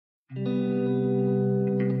Same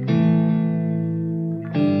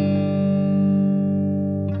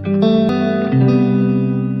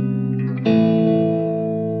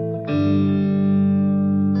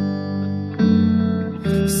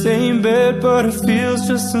bed, but it feels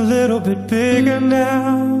just a little bit bigger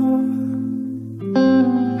now.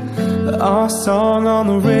 Our song on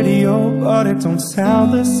the radio, but it don't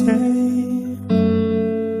sound the same.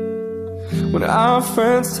 When our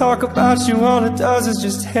friends talk about you, all it does is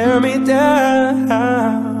just tear me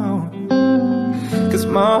down. 'Cause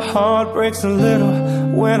my heart breaks a little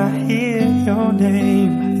when I hear your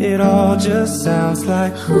name. It all just sounds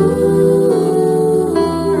like ooh.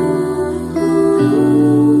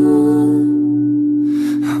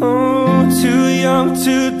 Oh, too young,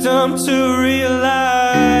 too dumb to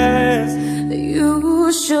realize that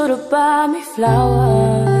you should've bought me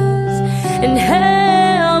flowers and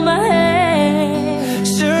held my hand.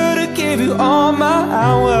 Should've gave you all my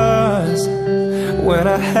hours when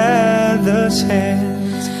I had the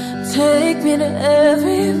chance. Take me to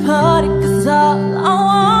every party, 'cause all I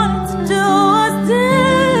wanted to do was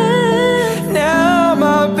dance. Now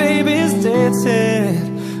my baby's dancing,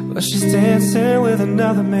 but she's dancing with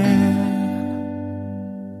another man.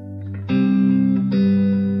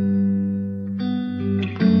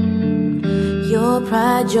 Your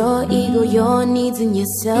pride, your ego, your needs and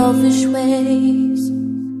your selfish ways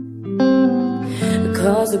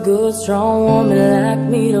cause a good, strong woman like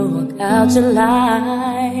me to walk out your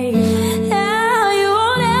life. Now you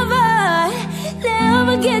won't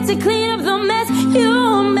never get to clean up the mess you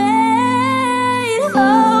made.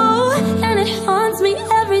 Oh, and it haunts me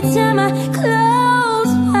every time I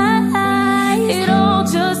close my eyes. It all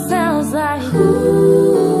just sounds like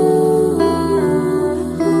ooh.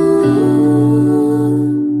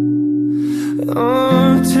 Oh,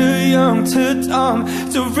 too young, too dumb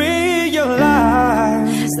to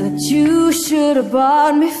realize that you should have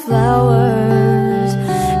bought me flowers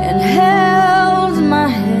and held my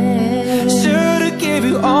hand. Should have gave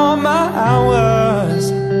you all my hours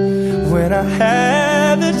when I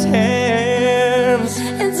had the chance.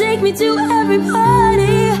 And take me to every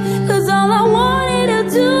party, 'cause all I wanted to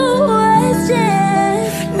do was dance.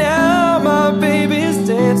 Now my baby's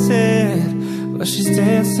dancing, but she's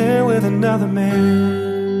dancing with another man.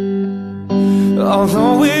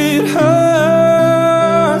 Although it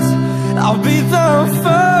hurts, I'll be the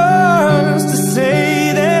first to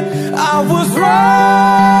say that I was wrong.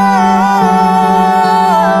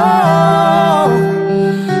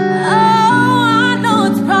 Oh, I know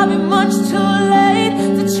it's probably much too late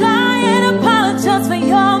to try and apologize for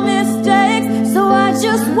your mistakes, so I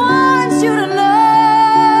just want you to know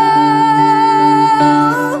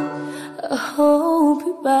I hope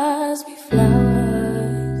he buys me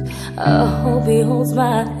flowers, I hope he holds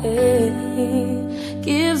my hand,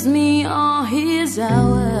 gives me all his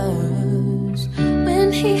hours when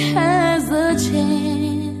he has the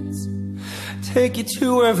chance. Take you to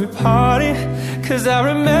every party, 'cause I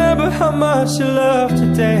remember how much you love to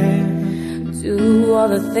dance. Do all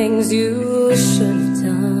the things you should have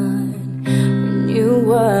done when you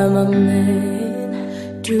were my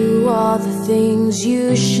man. Do all the things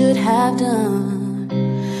you should have done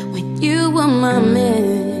when you were my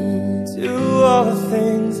man. Do all the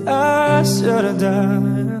things I should have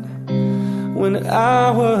done when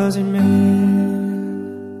I was your man.